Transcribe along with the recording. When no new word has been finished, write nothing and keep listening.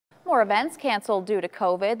More events canceled due to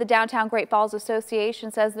COVID. The Downtown Great Falls Association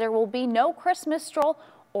says there will be no Christmas stroll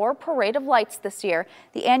or parade of lights this year.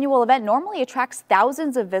 The annual event normally attracts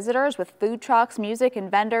thousands of visitors with food trucks, music, and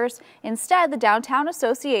vendors. Instead, the Downtown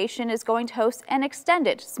Association is going to host an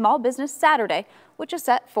extended Small Business Saturday, which is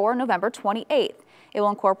set for November 28th. It will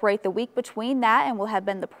incorporate the week between that and will have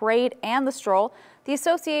been the parade and the stroll. The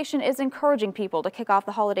association is encouraging people to kick off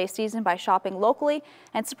the holiday season by shopping locally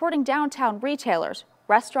and supporting downtown retailers,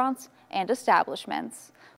 restaurants, and establishments.